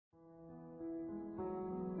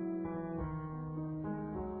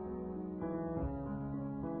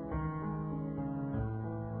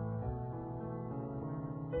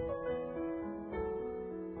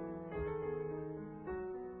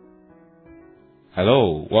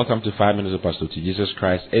Hello, welcome to 5 Minutes of Pastor T. Jesus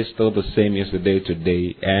Christ is still the same yesterday,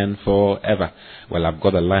 today, and forever. Well, I've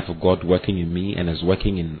got the life of God working in me and is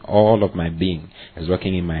working in all of my being. It's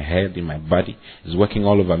working in my head, in my body. It's working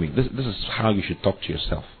all over me. This is how you should talk to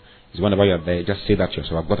yourself. Is whenever you're there, just say that to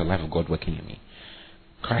yourself. I've got the life of God working in me.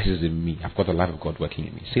 Christ is in me. I've got the life of God working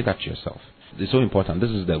in me. Say that to yourself. It's so important.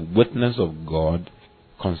 This is the witness of God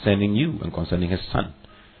concerning you and concerning His Son.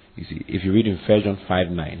 You see, if you read in 1 John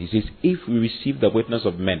 5:9, he says, if we receive the witness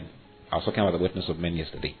of men, I was talking about the witness of men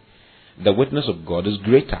yesterday, the witness of God is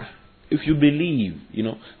greater. If you believe,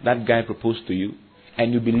 that guy proposed to you,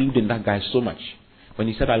 and you believed in that guy so much, when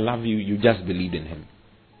he said, I love you, you just believed in him.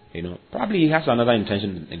 Probably he has another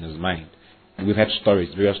intention in his mind. We've had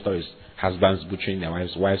various stories, husbands butchering their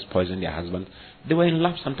wives poisoning their husbands. They were in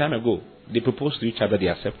love some time ago. They proposed to each other, they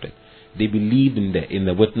accepted. They believed in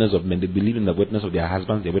the witness of men. They believed in the witness of their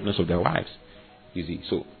husbands, the witness of their wives. You see,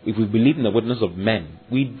 so if we believe in the witness of men,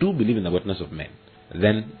 we do believe in the witness of men.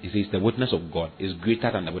 Then he says the witness of God is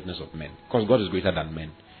greater than the witness of men, because God is greater than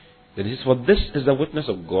men. Then he says, for this is the witness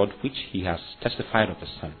of God which He has testified of His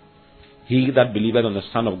Son. He that believeth on the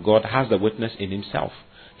Son of God has the witness in himself.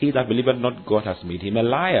 He that believeth not God has made him a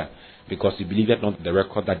liar, because he believeth not the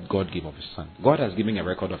record that God gave of His Son. God has given a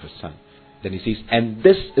record of His Son. Then he says, and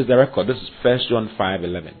this is the record. This is 1 John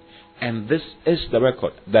 5:11. And this is the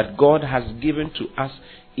record, that God has given to us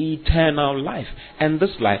eternal life. And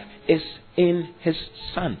this life is in His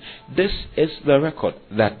Son. This is the record,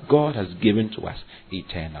 that God has given to us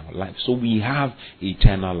eternal life. So we have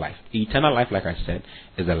eternal life. Eternal life, like I said,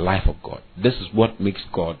 is the life of God. This is what makes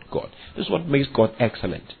God God. This is what makes God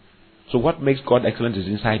excellent. So what makes God excellent is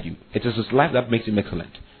inside you. It is His life that makes Him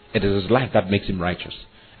excellent. It is His life that makes Him righteous.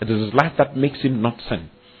 It is His life that makes Him not sin.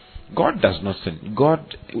 God does not sin.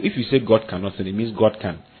 If you say God cannot sin, it means God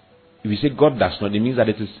can. If you say God does not, it means that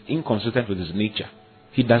it is inconsistent with His nature.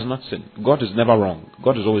 He does not sin. God is never wrong.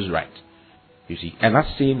 God is always right. You see, and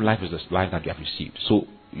that same life is the life that you have received. So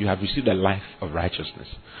you have received a life of righteousness.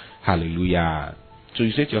 Hallelujah. So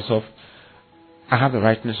you say to yourself, I have the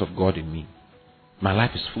righteousness of God in me. My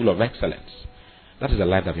life is full of excellence. That is the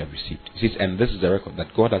life that we have received. It says, and this is the record,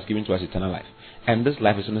 that God has given to us eternal life. And this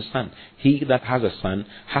life is in His Son. He that has a Son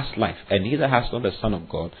has life. And he that has not the Son of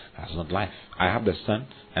God has not life. I have the Son,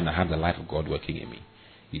 and I have the life of God working in me.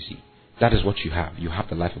 You see, that is what you have. You have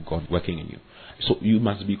the life of God working in you. So you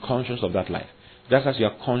must be conscious of that life. Just as you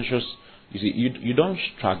are conscious, you see, you don't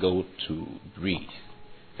struggle to breathe.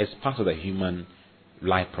 It's part of the human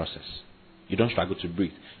life process. You don't struggle to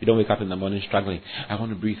breathe. You don't wake up in the morning struggling. I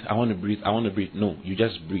want to breathe. I want to breathe. I want to breathe. No, you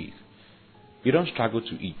just breathe. You don't struggle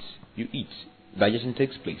to eat. You eat. Digestion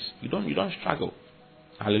takes place. You don't struggle.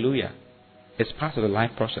 Hallelujah. It's part of the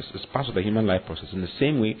life process. It's part of the human life process. In the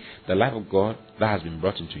same way, the life of God that has been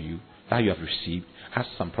brought into you, that you have received, has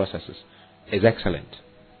some processes. It's excellent.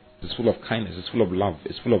 It's full of kindness. It's full of love.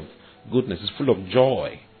 It's full of goodness. It's full of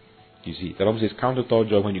joy. You see, the Bible says, count it all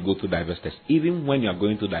joy when you go through diverse tests. Even when you are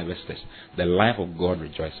going through diverse tests, the life of God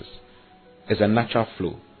rejoices. It's a natural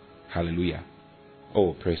flow. Hallelujah.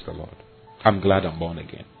 Oh, praise the Lord. I'm glad I'm born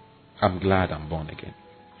again. I'm glad I'm born again.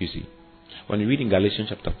 You see, when you read in Galatians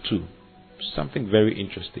chapter 2, something very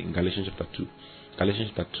interesting in Galatians chapter 2. Galatians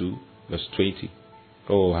chapter 2, verse 20.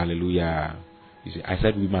 Oh, hallelujah. You see, I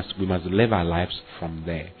said we must live our lives from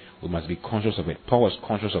there. We must be conscious of it. Paul was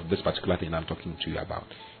conscious of this particular thing I'm talking to you about.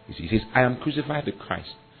 You see, he says, I am crucified with Christ.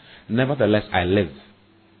 Nevertheless, I live.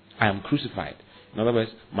 I am crucified. In other words,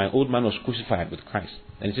 my old man was crucified with Christ.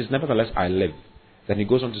 And he says, nevertheless, I live. Then he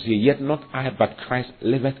goes on to say, yet not I, but Christ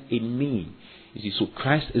liveth in me. You see, so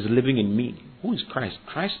Christ is living in me. Who is Christ?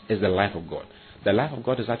 Christ is the life of God. The life of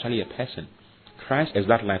God is actually a person. Christ is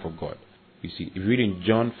that life of God. You see, if you read in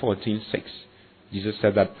John 14:6, Jesus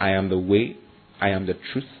said that I am the way, I am the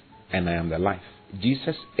truth, and I am the life.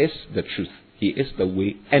 Jesus is the truth. He is the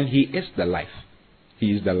way, and He is the life.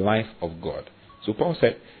 He is the life of God. So Paul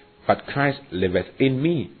said, but Christ liveth in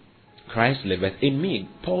me. Christ liveth in me.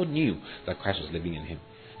 Paul knew that Christ was living in him.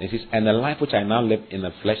 And he says, and the life which I now live in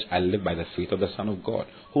the flesh, I live by the faith of the Son of God,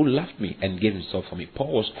 who loved me and gave Himself for me.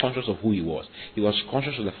 Paul was conscious of who he was. He was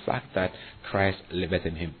conscious of the fact that Christ liveth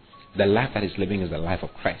in him. The life that he's living is the life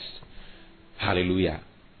of Christ. Hallelujah.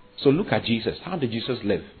 So look at Jesus. How did Jesus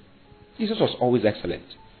live? Jesus was always excellent.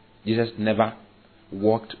 Jesus never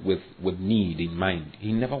walked with need in mind.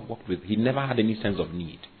 He never had any sense of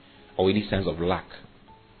need or any sense of lack.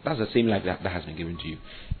 That's the same life that has been given to you.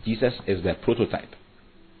 Jesus is the prototype.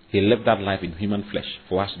 He lived that life in human flesh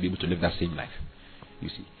for us to be able to live that same life. You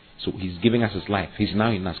see. So He's giving us His life. He's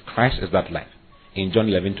now in us. Christ is that life. In John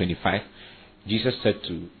 11:25, Jesus said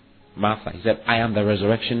to Martha, He said, I am the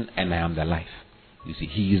resurrection and I am the life. You see,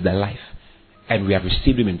 He is the life. And we have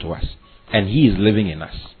received Him into us. And He is living in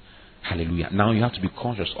us. Hallelujah. Now you have to be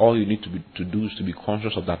conscious. All you need to do is to be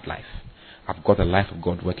conscious of that life. I've got the life of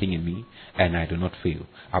God working in me, and I do not fail.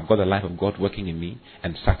 I've got the life of God working in me,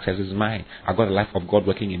 and success is mine. I've got the life of God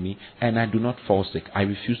working in me, and I do not fall sick. I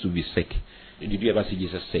refuse to be sick. Did you ever see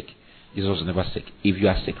Jesus sick? Jesus was never sick. If you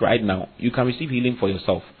are sick right now, you can receive healing for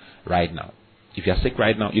yourself right now. If you are sick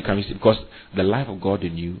right now, you can receive, because the life of God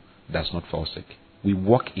in you does not fall sick. We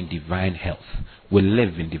walk in divine health. We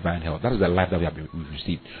live in divine health. That is the life that we've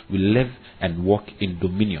received. We live and walk in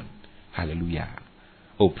dominion. Hallelujah.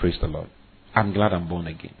 Oh, praise the Lord. I'm glad I'm born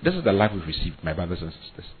again. This is the life we've received, my brothers and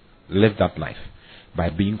sisters. Live that life by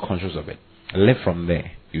being conscious of it. Live from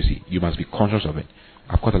there. You see, you must be conscious of it.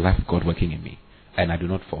 I've got the life of God working in me, and I do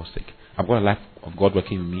not fall sick. I've got the life of God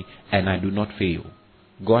working in me, and I do not fail.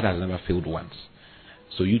 God has never failed once.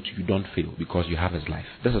 So you don't fail because you have His life.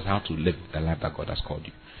 This is how to live the life that God has called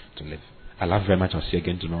you to live. I love you very much. I'll see you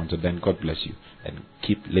again tomorrow. Until then, God bless you, and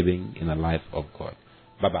keep living in the life of God.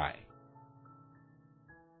 Bye-bye.